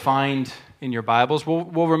Find in your Bibles.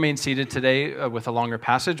 We'll remain seated today with a longer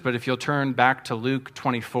passage, but if you'll turn back to Luke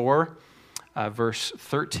 24, verse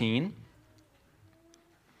 13.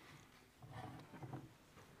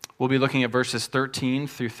 We'll be looking at verses 13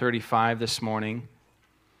 through 35 this morning.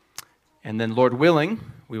 And then, Lord willing,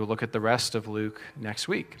 we will look at the rest of Luke next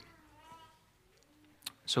week.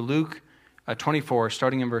 So Luke 24,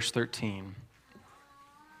 starting in verse 13.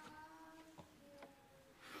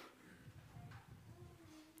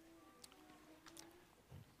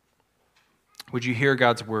 Would you hear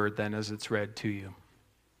God's word then as it's read to you?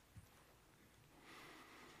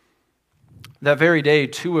 That very day,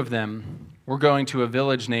 two of them were going to a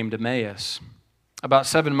village named Emmaus, about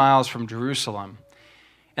 7 miles from Jerusalem,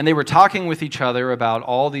 and they were talking with each other about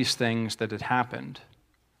all these things that had happened.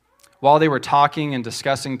 While they were talking and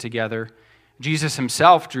discussing together, Jesus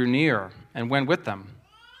himself drew near and went with them.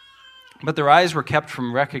 But their eyes were kept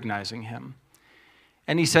from recognizing him.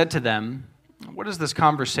 And he said to them, "What is this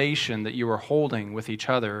conversation that you are holding with each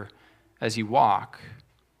other as you walk?"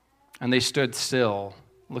 And they stood still,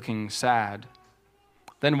 looking sad.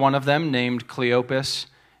 Then one of them, named Cleopas,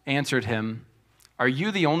 answered him, "Are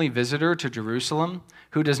you the only visitor to Jerusalem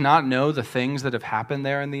who does not know the things that have happened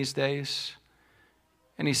there in these days?"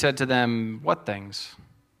 And he said to them, "What things?"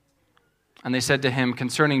 And they said to him,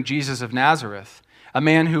 "Concerning Jesus of Nazareth, a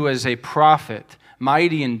man who is a prophet,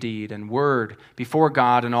 mighty in deed and word before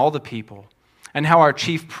God and all the people, and how our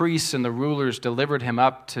chief priests and the rulers delivered him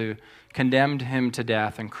up to condemn him to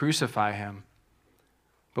death and crucify him.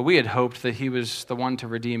 But we had hoped that he was the one to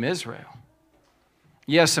redeem Israel.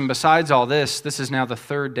 Yes, and besides all this, this is now the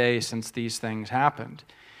third day since these things happened.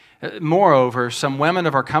 Moreover, some women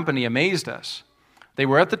of our company amazed us. They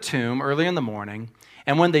were at the tomb early in the morning,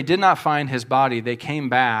 and when they did not find his body, they came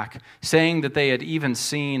back, saying that they had even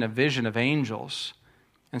seen a vision of angels,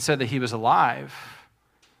 and said that he was alive.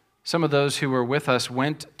 Some of those who were with us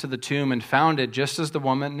went to the tomb and found it just as the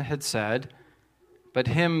woman had said, but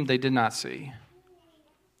him they did not see.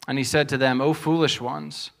 And he said to them, "O foolish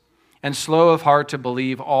ones, and slow of heart to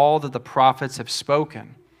believe all that the prophets have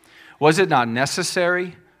spoken. Was it not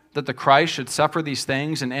necessary that the Christ should suffer these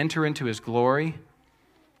things and enter into his glory?"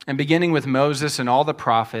 And beginning with Moses and all the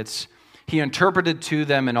prophets, he interpreted to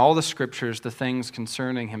them in all the scriptures the things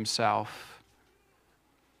concerning himself.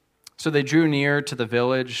 So they drew near to the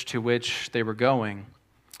village to which they were going.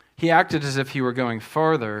 He acted as if he were going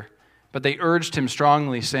farther, but they urged him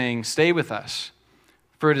strongly, saying, "Stay with us,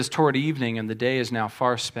 for it is toward evening, and the day is now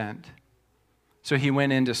far spent." So he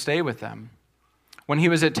went in to stay with them. When he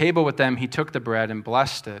was at table with them, he took the bread and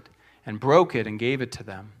blessed it, and broke it and gave it to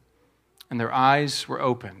them. And their eyes were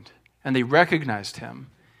opened, and they recognized him,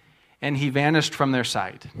 and he vanished from their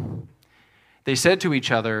sight. They said to each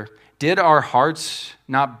other, "Did our hearts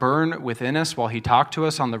not burn within us while he talked to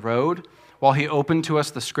us on the road, while he opened to us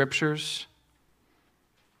the scriptures?"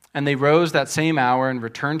 And they rose that same hour and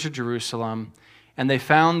returned to Jerusalem, and they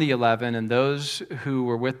found the 11 and those who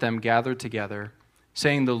were with them gathered together,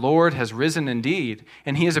 saying, "The Lord has risen indeed,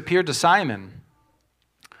 and he has appeared to Simon."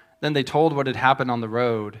 Then they told what had happened on the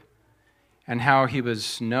road, and how he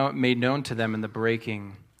was made known to them in the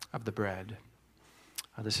breaking of the bread.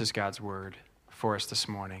 This is God's word for us this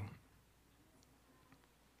morning.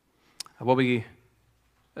 Well, we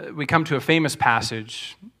come to a famous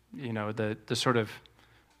passage, the sort of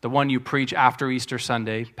the one you preach after Easter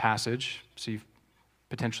Sunday passage. So you've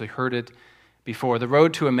potentially heard it before. The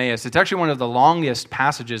road to Emmaus. It's actually one of the longest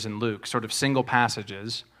passages in Luke, sort of single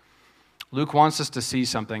passages. Luke wants us to see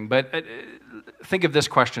something, but think of this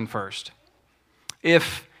question first.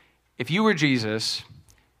 If you were Jesus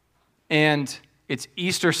and it's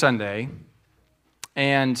Easter Sunday,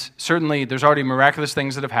 and certainly there's already miraculous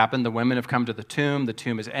things that have happened. The women have come to the tomb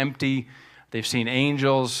is empty. They've seen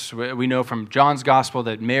angels. We know from John's gospel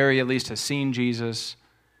that Mary at least has seen Jesus.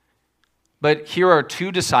 But here are two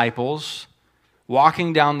disciples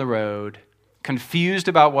walking down the road, confused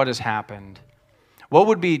about what has happened. What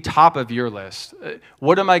would be top of your list?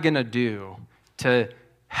 What am I going to do to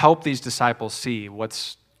help these disciples see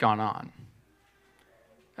what's gone on?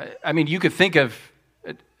 I mean, you could think of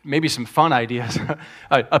maybe some fun ideas.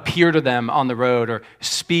 Appear to them on the road, or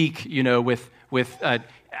speak, with a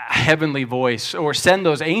heavenly voice, or send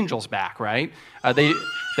those angels back, right?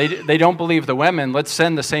 They don't believe the women. Let's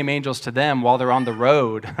send the same angels to them while they're on the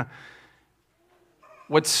road.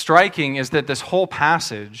 What's striking is that this whole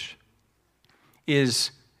passage is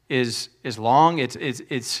long.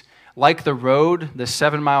 It's like the road, the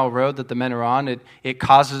 7-mile road that the men are on. It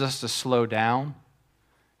causes us to slow down,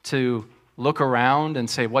 to look around and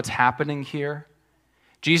say, what's happening here?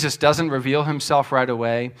 Jesus doesn't reveal himself right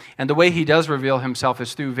away, and the way he does reveal himself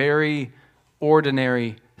is through very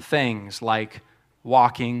ordinary things like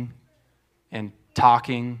walking and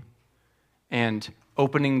talking and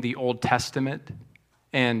opening the Old Testament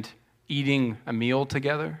and eating a meal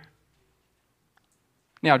together.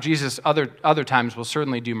 Now, Jesus other times will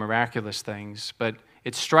certainly do miraculous things, but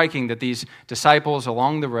it's striking that these disciples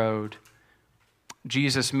along the road,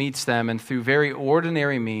 Jesus meets them and through very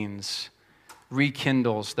ordinary means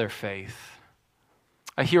rekindles their faith.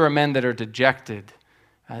 Here are men that are dejected,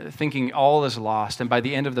 thinking all is lost, and by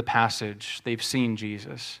the end of the passage, they've seen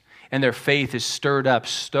Jesus, and their faith is stirred up,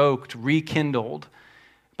 stoked, rekindled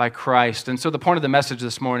by Christ. And so the point of the message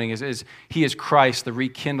this morning is he is Christ, the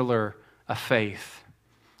rekindler of faith.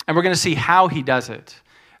 And we're going to see how he does it.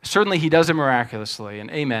 Certainly he does it miraculously, and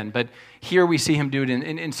amen, but here we see him do it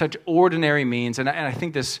in such ordinary means, and I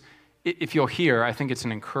think this, if you'll hear, I think it's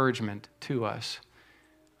an encouragement to us,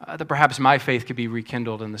 that perhaps my faith could be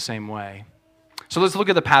rekindled in the same way. So let's look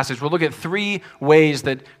at the passage. We'll look at 3 ways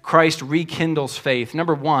that Christ rekindles faith.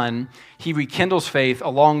 Number 1, he rekindles faith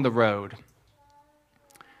along the road.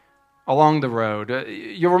 Along the road.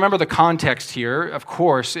 You'll remember the context here. Of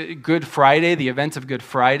course, Good Friday, the events of Good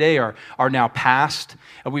Friday are now past.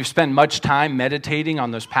 We've spent much time meditating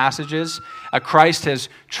on those passages. Christ has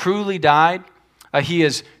truly died. He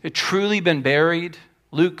has truly been buried.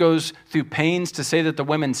 Luke goes through pains to say that the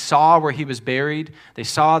women saw where he was buried. They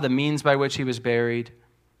saw the means by which he was buried.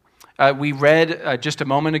 We read just a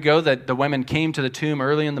moment ago that the women came to the tomb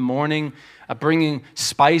early in the morning, bringing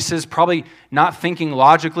spices, probably not thinking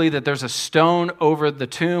logically that there's a stone over the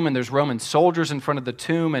tomb and there's Roman soldiers in front of the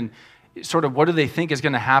tomb, and sort of what do they think is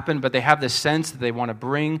going to happen? But they have this sense that they want to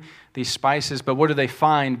bring these spices. But what do they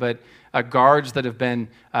find but guards that have been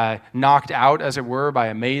knocked out, as it were, by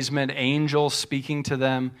amazement, angels speaking to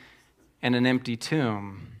them, and an empty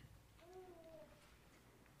tomb.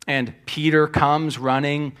 And Peter comes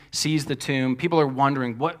running, sees the tomb. People are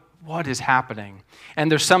wondering, what is happening?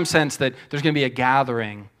 And there's some sense that there's going to be a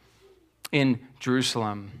gathering in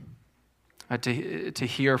Jerusalem to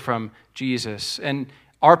hear from Jesus. And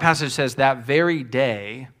our passage says that very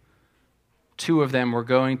day, 2 of them were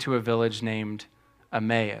going to a village named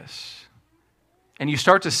Emmaus. And you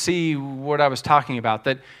start to see what I was talking about,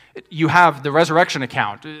 that you have the resurrection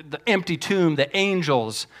account, the empty tomb, the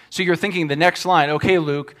angels. So you're thinking the next line, okay,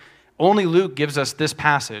 Luke, only Luke gives us this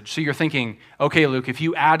passage. So you're thinking, okay, Luke, if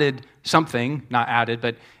you added something, not added,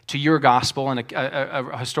 but to your gospel and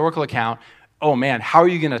a historical account, oh man, how are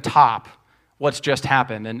you going to top what's just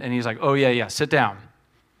happened? And he's like, oh yeah, sit down.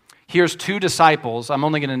 Here's 2 disciples. I'm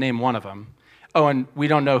only going to name one of them. Oh, and we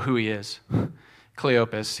don't know who he is.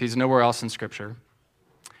 Cleopas. He's nowhere else in Scripture.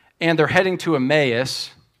 And they're heading to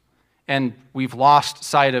Emmaus, and we've lost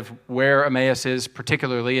sight of where Emmaus is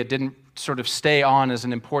particularly. It didn't sort of stay on as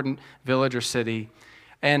an important village or city.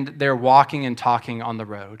 And they're walking and talking on the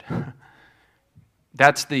road.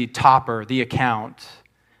 That's the topper, the account.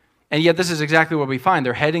 And yet this is exactly what we find.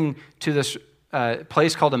 They're heading to this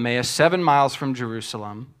place called Emmaus, 7 miles from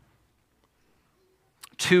Jerusalem.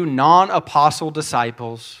 2 non-apostle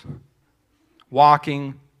disciples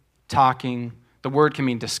walking, talking. The word can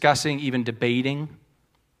mean discussing, even debating.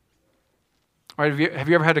 All right, have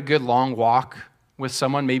you ever had a good long walk with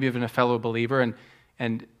someone, maybe even a fellow believer,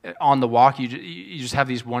 and on the walk you just have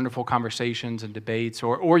these wonderful conversations and debates,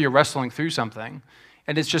 or you're wrestling through something,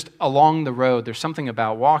 and it's just along the road. There's something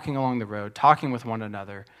about walking along the road, talking with one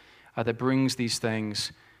another, that brings these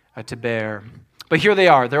things to bear. But here they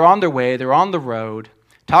are. They're on their way. They're on the road,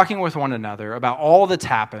 talking with one another about all that's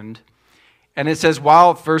happened. And it says,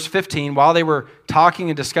 verse 15, while they were talking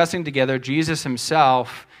and discussing together, Jesus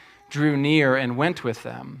himself drew near and went with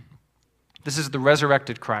them. This is the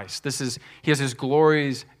resurrected Christ. He has his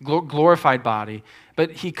glorified body,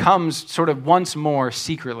 but he comes sort of once more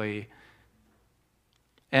secretly.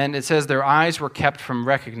 And it says their eyes were kept from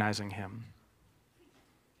recognizing him.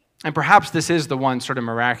 And perhaps this is the one sort of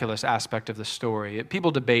miraculous aspect of the story.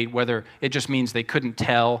 People debate whether it just means they couldn't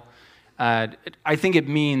tell. I think it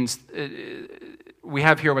means we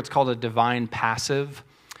have here what's called a divine passive,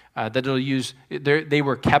 that it'll use, they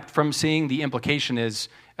were kept from seeing. The implication is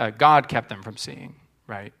God kept them from seeing,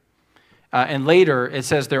 right? And later it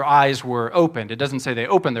says their eyes were opened. It doesn't say they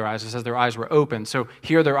opened their eyes, it says their eyes were opened. So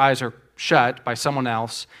here their eyes are shut by someone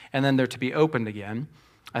else, and then they're to be opened again.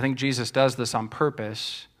 I think Jesus does this on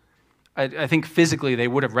purpose. I think physically they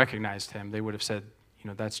would have recognized him. They would have said,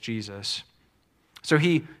 that's Jesus. So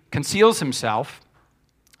he conceals himself,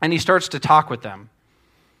 and he starts to talk with them.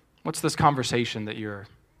 What's this conversation that you're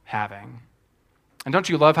having? And don't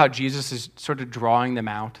you love how Jesus is sort of drawing them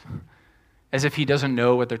out? as if he doesn't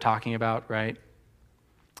know what they're talking about, right?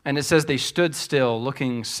 And it says they stood still,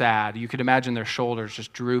 looking sad. You could imagine their shoulders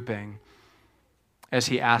just drooping as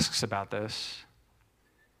he asks about this.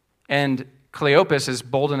 And Cleopas is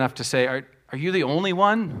bold enough to say, are you the only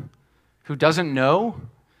one who doesn't know?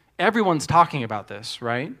 Everyone's talking about this,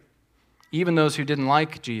 right? Even those who didn't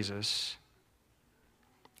like Jesus.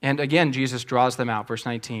 And again, Jesus draws them out. Verse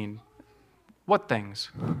 19. What things?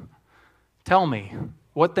 Tell me.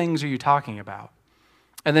 What things are you talking about?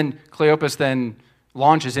 And then Cleopas then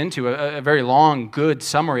launches into a very long, good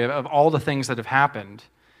summary of all the things that have happened.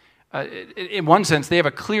 In one sense, they have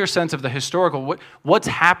a clear sense of the historical, what's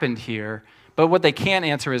happened here, but what they can't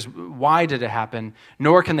answer is why did it happen,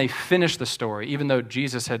 nor can they finish the story, even though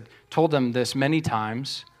Jesus had told them this many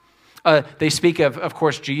times. They speak of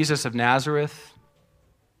course, Jesus of Nazareth.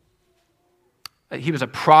 He was a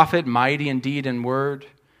prophet, mighty in deed and word.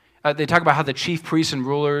 They talk about how the chief priests and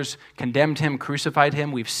rulers condemned him, crucified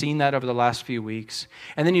him. We've seen that over the last few weeks.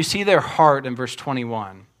 And then you see their heart in verse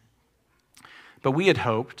 21. But we had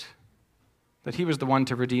hoped that he was the one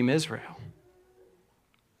to redeem Israel.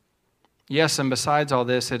 Yes, and besides all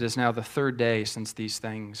this, it is now the third day since these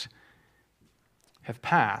things have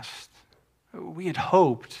passed. We had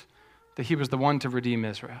hoped that he was the one to redeem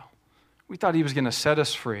Israel. We thought he was going to set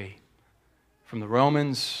us free from the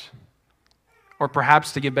Romans, or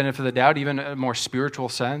perhaps, to give benefit of the doubt, even a more spiritual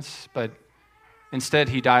sense, but instead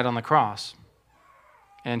he died on the cross,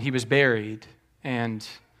 and he was buried, and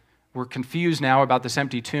we're confused now about this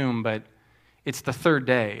empty tomb, but it's the third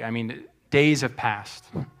day. I mean, days have passed,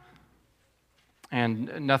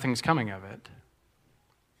 and nothing's coming of it.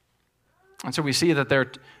 And so we see that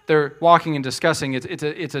they're walking and discussing.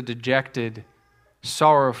 It's a dejected,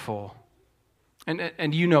 sorrowful,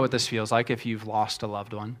 and you know what this feels like if you've lost a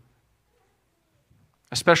loved one.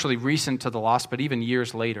 Especially recent to the loss, but even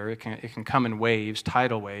years later, it can come in waves,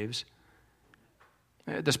 tidal waves.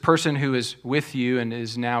 This person who is with you and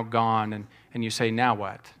is now gone, and you say, now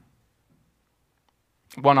what?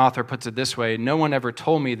 One author puts it this way: no one ever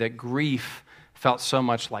told me that grief felt so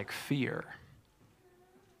much like fear.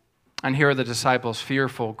 And here are the disciples,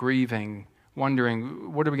 fearful, grieving,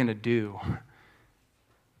 wondering, what are we going to do?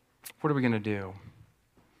 What are we going to do?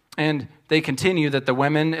 And they continue that the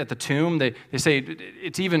women at the tomb, they say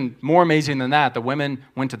it's even more amazing than that. The women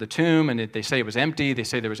went to the tomb and they say it was empty. They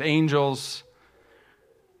say there was angels.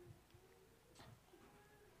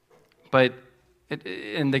 But,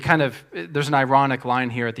 there's an ironic line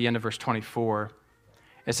here at the end of verse 24.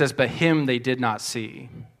 It says, but him they did not see.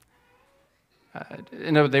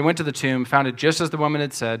 They went to the tomb, found it just as the woman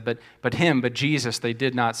had said, but Jesus, they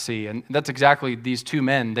did not see. And that's exactly these two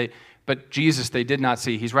men. But Jesus, they did not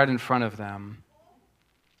see. He's right in front of them.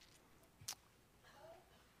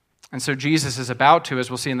 And so Jesus is about to, as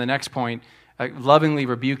we'll see in the next point, lovingly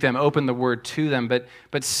rebuke them, open the word to them,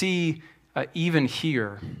 but see even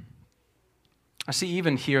here. I see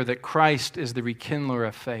even here that Christ is the rekindler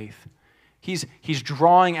of faith. He's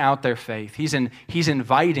drawing out their faith. He's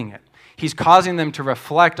inviting it. He's causing them to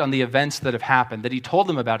reflect on the events that have happened, that he told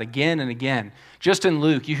them about again and again. Just in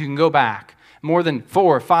Luke, you can go back. More than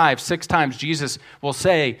 4, 5, 6 times, Jesus will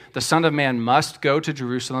say, the Son of Man must go to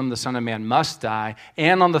Jerusalem, the Son of Man must die,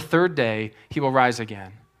 and on the third day, he will rise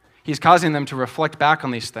again. He's causing them to reflect back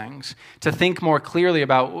on these things, to think more clearly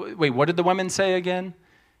about, wait, what did the women say again?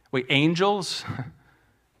 Wait, angels?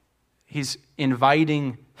 He's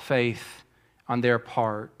inviting faith on their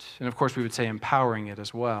part, and of course we would say empowering it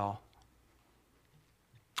as well.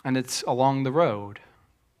 And it's along the road.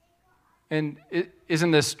 And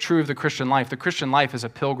isn't this true of the Christian life? The Christian life is a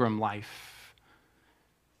pilgrim life.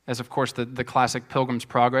 As, of course, the classic Pilgrim's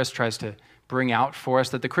Progress tries to bring out for us,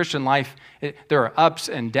 that the Christian life, there are ups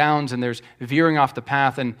and downs, and there's veering off the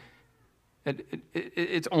path, and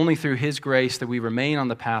it's only through his grace that we remain on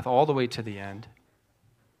the path all the way to the end.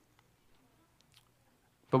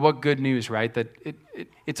 But what good news, right? That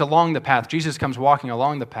it's along the path. Jesus comes walking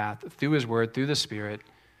along the path through his word, through the Spirit,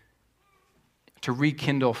 to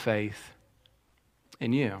rekindle faith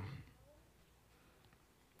in you.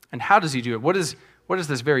 And how does he do it? What is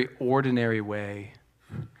this very ordinary way?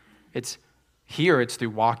 It's through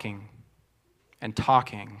walking and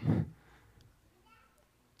talking.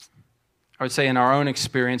 I would say in our own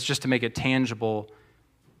experience, just to make it tangible,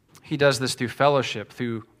 he does this through fellowship,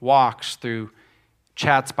 through walks, through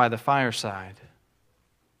chats by the fireside.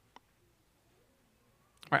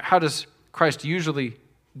 Right, how does Christ usually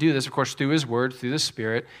do this? Of course, through his word, through the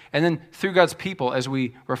Spirit, and then through God's people as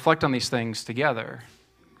we reflect on these things together.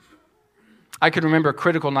 I could remember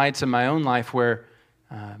critical nights in my own life where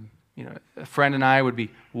a friend and I would be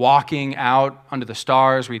walking out under the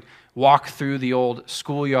stars. We'd walk through the old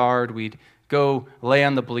schoolyard. We'd go lay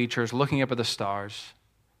on the bleachers, looking up at the stars,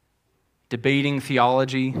 debating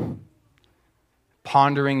theology,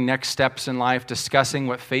 pondering next steps in life, discussing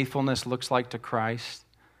what faithfulness looks like to Christ.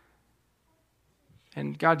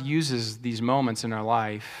 And God uses these moments in our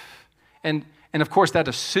life. And of course, that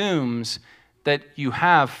assumes that you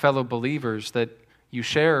have fellow believers that you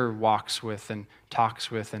share walks with and talks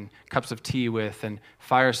with and cups of tea with and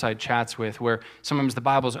fireside chats with, where sometimes the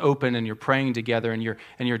Bible's open and you're praying together and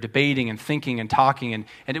you're debating and thinking and talking and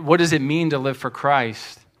what does it mean to live for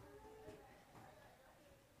Christ?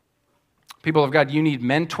 People of God, you need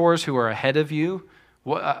mentors who are ahead of you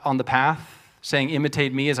on the path, saying,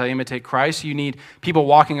 imitate me as I imitate Christ. You need people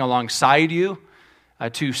walking alongside you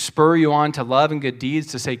to spur you on to love and good deeds,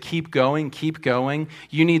 to say, keep going, keep going.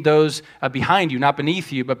 You need those behind you, not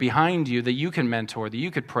beneath you, but behind you that you can mentor, that you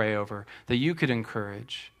could pray over, that you could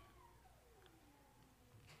encourage.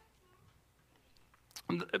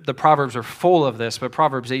 The Proverbs are full of this, but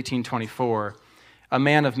Proverbs 18:24, a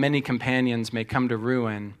man of many companions may come to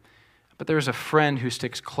ruin, but there is a friend who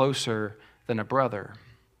sticks closer than a brother.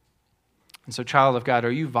 And so, child of God,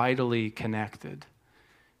 are you vitally connected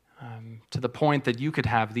to the point that you could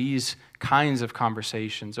have these kinds of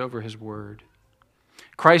conversations over his word?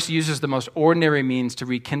 Christ uses the most ordinary means to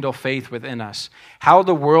rekindle faith within us. How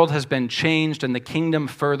the world has been changed and the kingdom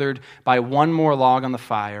furthered by one more log on the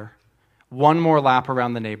fire, one more lap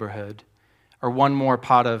around the neighborhood, or one more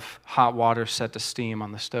pot of hot water set to steam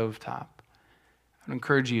on the stovetop. I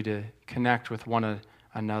encourage you to connect with one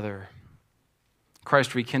another.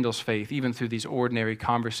 Christ rekindles faith even through these ordinary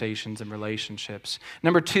conversations and relationships.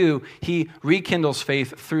 Number two, he rekindles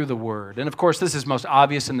faith through the word. And of course, this is most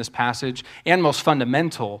obvious in this passage and most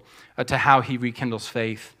fundamental to how he rekindles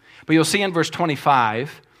faith. But you'll see in verse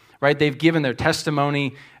 25, right, they've given their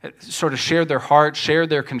testimony, sort of shared their heart,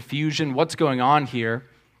 shared their confusion, what's going on here.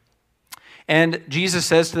 And Jesus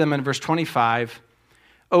says to them in verse 25,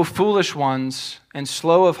 "O foolish ones, and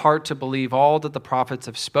slow of heart to believe all that the prophets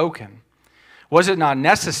have spoken. Was it not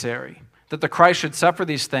necessary that the Christ should suffer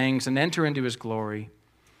these things and enter into his glory?"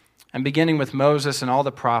 And beginning with Moses and all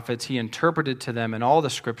the prophets, he interpreted to them in all the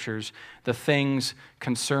scriptures the things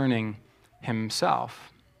concerning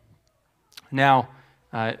himself. Now,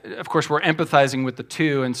 of course, we're empathizing with the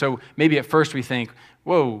two, and so maybe at first we think,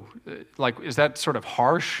 whoa, like, is that sort of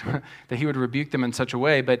harsh that he would rebuke them in such a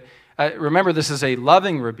way? But remember, this is a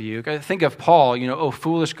loving rebuke. Think of Paul, "O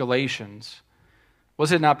foolish Galatians.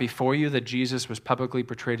 Was it not before you that Jesus was publicly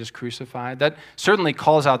portrayed as crucified?" That certainly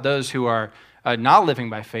calls out those who are not living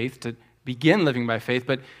by faith to begin living by faith.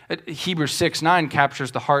 But Hebrews 6:9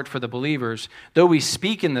 captures the heart for the believers. "Though we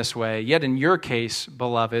speak in this way, yet in your case,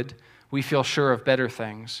 beloved, we feel sure of better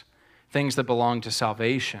things, things that belong to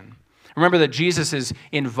salvation." Remember that Jesus is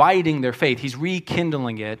inviting their faith. He's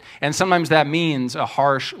rekindling it. And sometimes that means a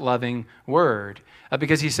harsh, loving word.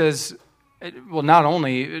 Because he says, well, not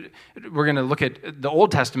only we're going to look at the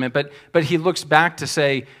Old Testament, but he looks back to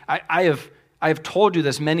say, I have told you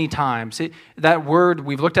this many times. That word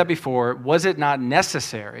we've looked at before, was it not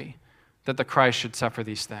necessary that the Christ should suffer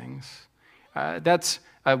these things? That's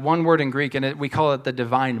one word in Greek, and we call it the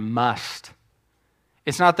divine must.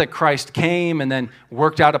 It's not that Christ came and then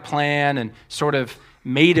worked out a plan and sort of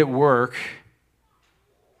made it work,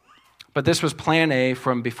 but this was plan A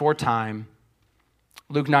from before time.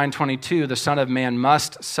 Luke 9:22, the Son of Man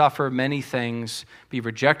must suffer many things, be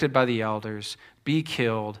rejected by the elders, be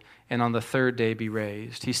killed, and on the third day be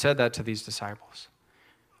raised. He said that to these disciples.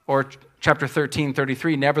 Or chapter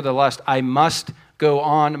 13:33, nevertheless, I must go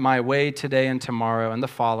on my way today and tomorrow and the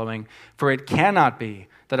following, for it cannot be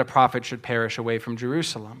that a prophet should perish away from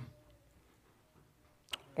Jerusalem.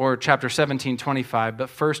 Or chapter 17:25, but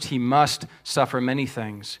first he must suffer many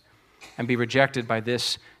things and be rejected by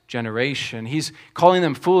this generation. He's calling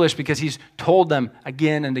them foolish because he's told them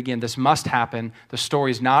again and again, this must happen. The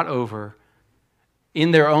story's not over.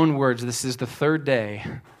 In their own words, this is the third day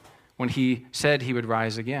when he said he would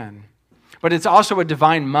rise again. But it's also a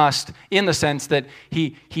divine must in the sense that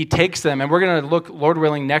he takes them, and we're going to look, Lord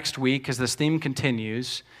willing, next week as this theme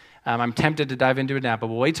continues. I'm tempted to dive into it now, but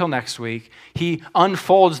we'll wait till next week. He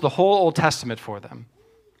unfolds the whole Old Testament for them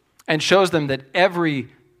and shows them that every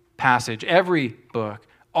passage, every book,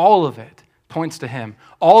 all of it points to him.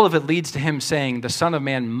 All of it leads to him saying the Son of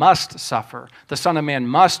Man must suffer. The Son of Man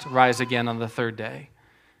must rise again on the third day.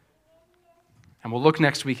 And we'll look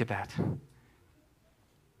next week at that.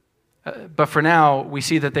 But for now, we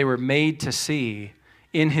see that they were made to see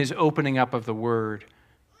in his opening up of the word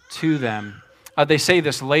to them. They say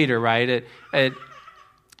this later, right?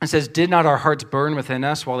 It says, did not our hearts burn within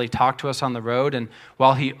us while he talked to us on the road and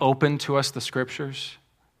while he opened to us the scriptures?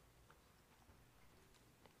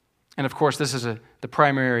 And of course, this is the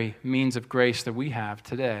primary means of grace that we have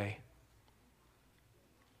today.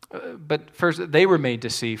 But first, they were made to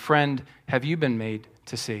see. Friend, have you been made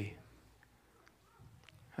to see?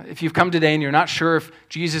 If you've come today and you're not sure if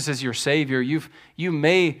Jesus is your Savior, you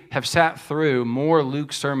may have sat through more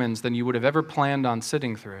Luke sermons than you would have ever planned on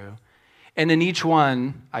sitting through. And in each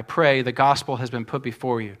one, I pray, the gospel has been put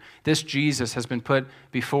before you. This Jesus has been put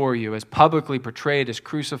before you, as publicly portrayed, as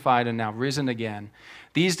crucified and now risen again.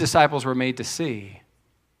 These disciples were made to see.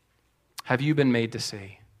 Have you been made to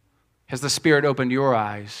see? Has the Spirit opened your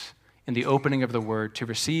eyes in the opening of the Word to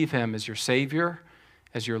receive Him as your Savior,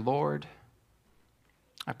 as your Lord?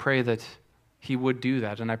 I pray that He would do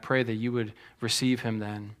that, and I pray that you would receive Him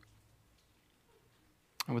then,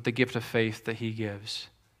 and with the gift of faith that He gives.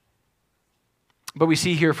 But we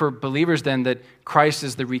see here for believers then that Christ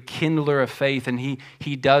is the rekindler of faith, and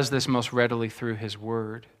he does this most readily through His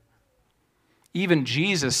Word. Even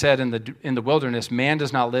Jesus said in the wilderness, man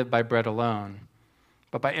does not live by bread alone,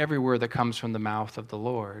 but by every word that comes from the mouth of the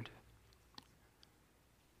Lord.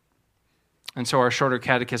 And so our shorter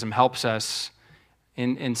catechism helps us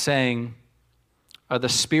in saying, the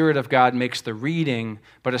Spirit of God makes the reading,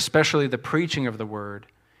 but especially the preaching of the Word,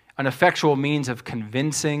 an effectual means of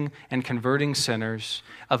convincing and converting sinners,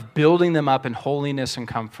 of building them up in holiness and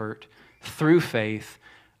comfort through faith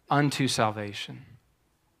unto salvation.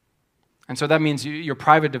 And so that means your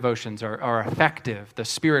private devotions are effective. The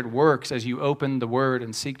Spirit works as you open the Word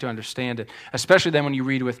and seek to understand it, especially then when you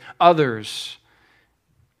read with others.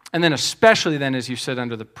 And then especially then as you sit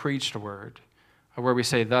under the preached Word, where we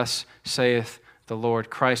say, thus saith the Lord.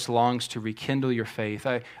 Christ longs to rekindle your faith.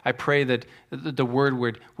 I pray that the Word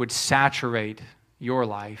would saturate your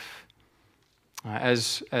life.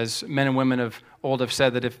 As men and women of old have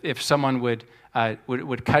said, that if someone would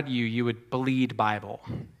cut you, you would bleed Bible.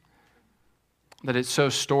 That it's so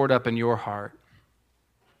stored up in your heart.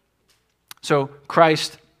 So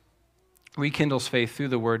Christ rekindles faith through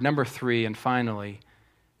the Word. Number 3, and finally,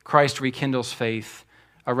 Christ rekindles faith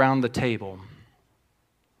around the table.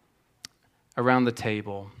 Around the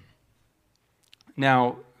table.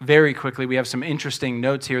 Now, very quickly, we have some interesting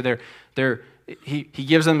notes here. He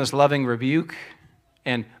gives them this loving rebuke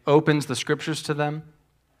and opens the scriptures to them.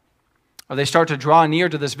 They start to draw near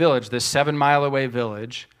to this village, this 7-mile-away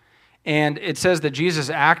village, and it says that Jesus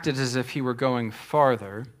acted as if he were going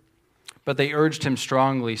farther, but they urged him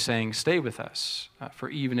strongly, saying, stay with us, for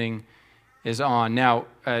evening is on. Now,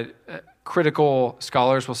 critical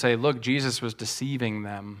scholars will say, look, Jesus was deceiving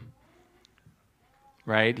them.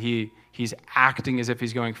 Right? He's acting as if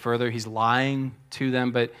he's going further. He's lying to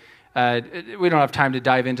them, but we don't have time to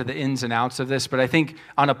dive into the ins and outs of this, but I think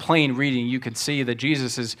on a plain reading, you can see that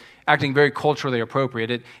Jesus is acting very culturally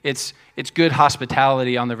appropriate. It's good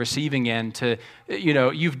hospitality on the receiving end to,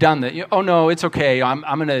 you've done that. Oh, no, it's okay. I'm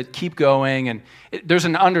going to keep going. And there's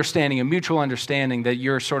an understanding, a mutual understanding that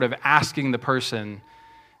you're sort of asking the person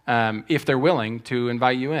if they're willing to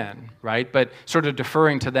invite you in, right? But sort of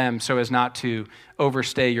deferring to them so as not to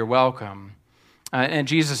overstay your welcome. And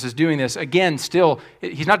Jesus is doing this. Again, still,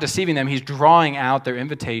 he's not deceiving them. He's drawing out their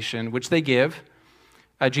invitation, which they give.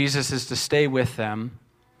 Jesus is to stay with them.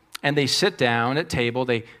 And they sit down at table.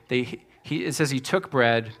 It says he took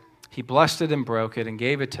bread, he blessed it and broke it and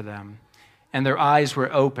gave it to them. And their eyes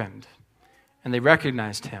were opened, and they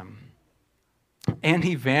recognized him. And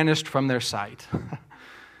he vanished from their sight.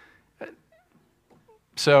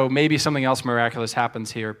 So maybe something else miraculous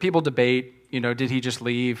happens here. People debate, did he just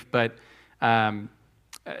leave? But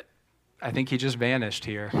I think he just vanished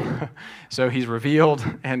here. So he's revealed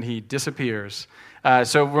and he disappears.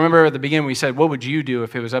 So remember at the beginning we said, what would you do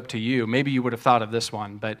if it was up to you? Maybe you would have thought of this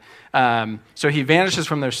one. But so he vanishes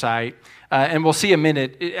from their sight. And we'll see a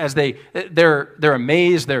minute as they're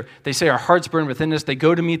amazed. They say, our hearts burn within us. They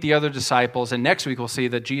go to meet the other disciples. And next week we'll see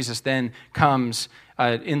that Jesus then comes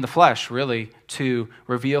in the flesh, really, to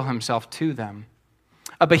reveal himself to them.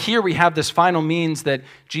 But here we have this final means that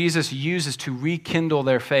Jesus uses to rekindle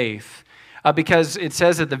their faith. Because it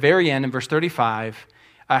says at the very end in verse 35,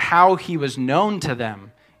 how he was known to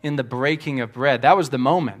them in the breaking of bread. That was the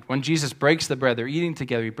moment when Jesus breaks the bread. They're eating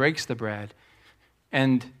together. He breaks the bread.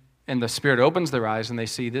 And the Spirit opens their eyes and they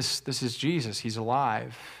see this is Jesus. He's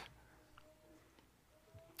alive.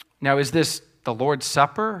 Now, is this the Lord's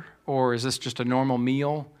Supper or is this just a normal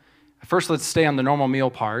meal? First, let's stay on the normal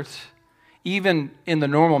meal part. Even in the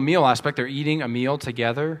normal meal aspect, they're eating a meal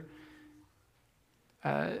together.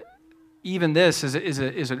 Even this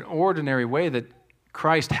is an ordinary way that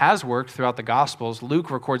Christ has worked throughout the Gospels. Luke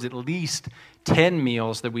records at least 10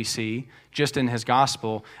 meals that we see just in his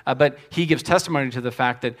Gospel, but he gives testimony to the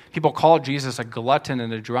fact that people call Jesus a glutton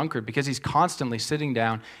and a drunkard because he's constantly sitting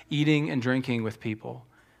down, eating and drinking with people,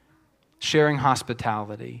 sharing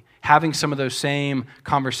hospitality, having some of those same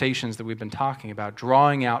conversations that we've been talking about,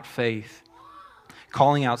 drawing out faith,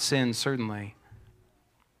 calling out sin, certainly.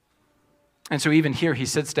 And so even here, he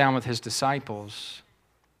sits down with his disciples.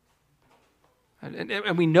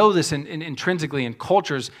 And we know this intrinsically in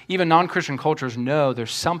cultures, even non-Christian cultures know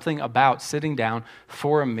there's something about sitting down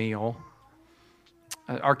for a meal.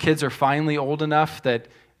 Our kids are finally old enough that,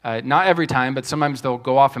 not every time, but sometimes they'll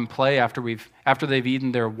go off and play after they've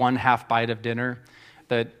eaten their 1/2 bite of dinner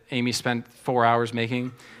that Amy spent 4 hours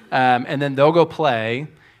making. And then they'll go play,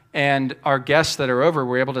 and our guests that are over,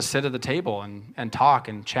 we're able to sit at the table and talk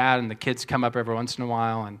and chat, and the kids come up every once in a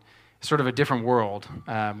while, and sort of a different world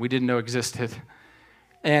we didn't know existed.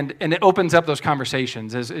 And it opens up those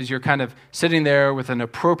conversations as you're kind of sitting there with an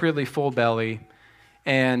appropriately full belly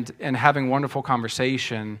and having wonderful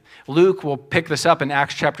conversation. Luke will pick this up in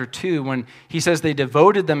Acts chapter 2 when he says they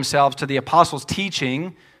devoted themselves to the apostles'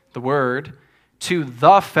 teaching, the word, to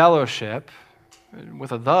the fellowship,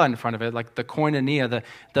 with a "the" in front of it, like the koinonia,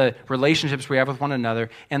 the relationships we have with one another,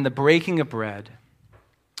 and the breaking of bread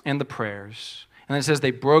and the prayers. And it says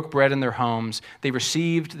they broke bread in their homes. They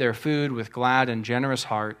received their food with glad and generous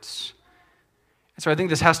hearts. And so I think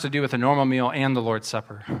this has to do with a normal meal and the Lord's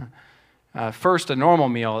Supper. First, a normal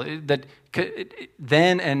meal. That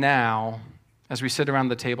then and now, as we sit around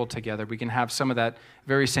the table together, we can have some of that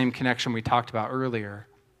very same connection we talked about earlier.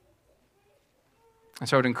 And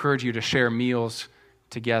so I would encourage you to share meals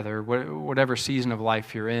together, whatever season of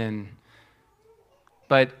life you're in.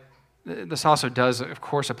 But this also does, of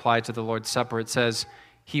course, apply to the Lord's Supper. It says,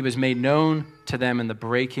 he was made known to them in the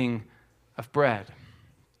breaking of bread.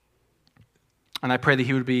 And I pray that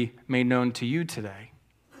he would be made known to you today.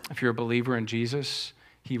 If you're a believer in Jesus,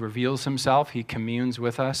 he reveals himself, he communes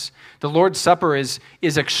with us. The Lord's Supper is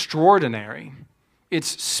extraordinary.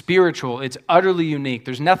 It's spiritual, it's utterly unique.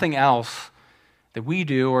 There's nothing else that we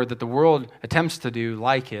do or that the world attempts to do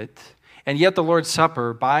like it. And yet the Lord's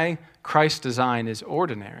Supper, by Christ's design, is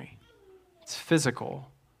ordinary. It's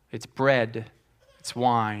physical. It's bread. It's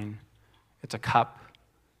wine. It's a cup.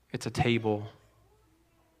 It's a table.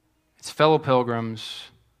 It's fellow pilgrims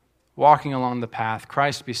walking along the path,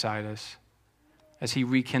 Christ beside us, as he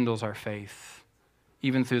rekindles our faith,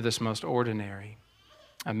 even through this most ordinary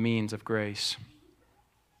means of grace.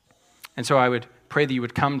 And so I would pray that you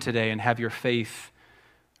would come today and have your faith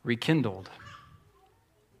rekindled.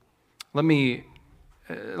 Let me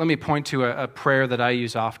point to a prayer that I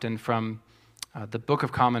use often from the Book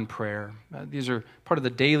of Common Prayer. These are part of the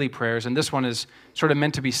daily prayers, and this one is sort of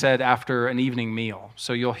meant to be said after an evening meal.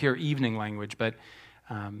 So you'll hear evening language, but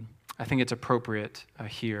I think it's appropriate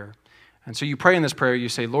here. And so you pray in this prayer, you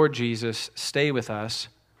say, Lord Jesus, stay with us,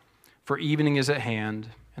 for evening is at hand,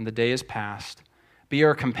 and the day is past. Be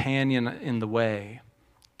our companion in the way.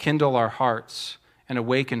 Kindle our hearts, and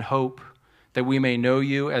awaken hope, that we may know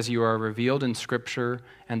you as you are revealed in Scripture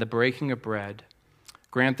and the breaking of bread.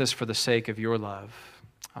 Grant this for the sake of your love.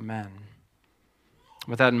 Amen.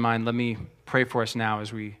 With that in mind, let me pray for us now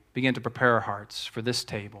as we begin to prepare our hearts for this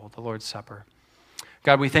table, the Lord's Supper.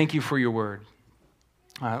 God, we thank you for your word.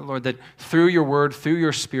 Lord, that through your word, through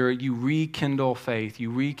your Spirit, you rekindle faith,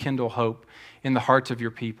 you rekindle hope in the hearts of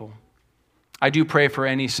your people. I do pray for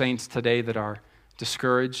any saints today that are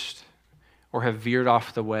discouraged or have veered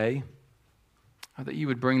off the way, that you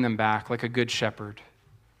would bring them back like a good shepherd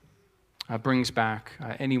brings back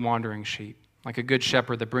any wandering sheep, like a good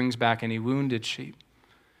shepherd that brings back any wounded sheep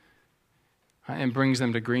and brings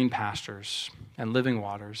them to green pastures and living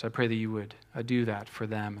waters. I pray that you would do that for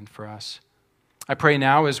them and for us. I pray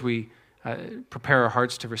now as we prepare our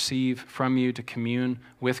hearts to receive from you, to commune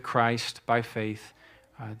with Christ by faith,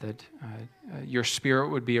 that your Spirit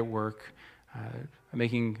would be at work,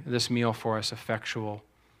 making this meal for us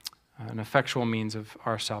an effectual means of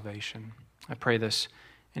our salvation. I pray this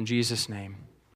in Jesus' name.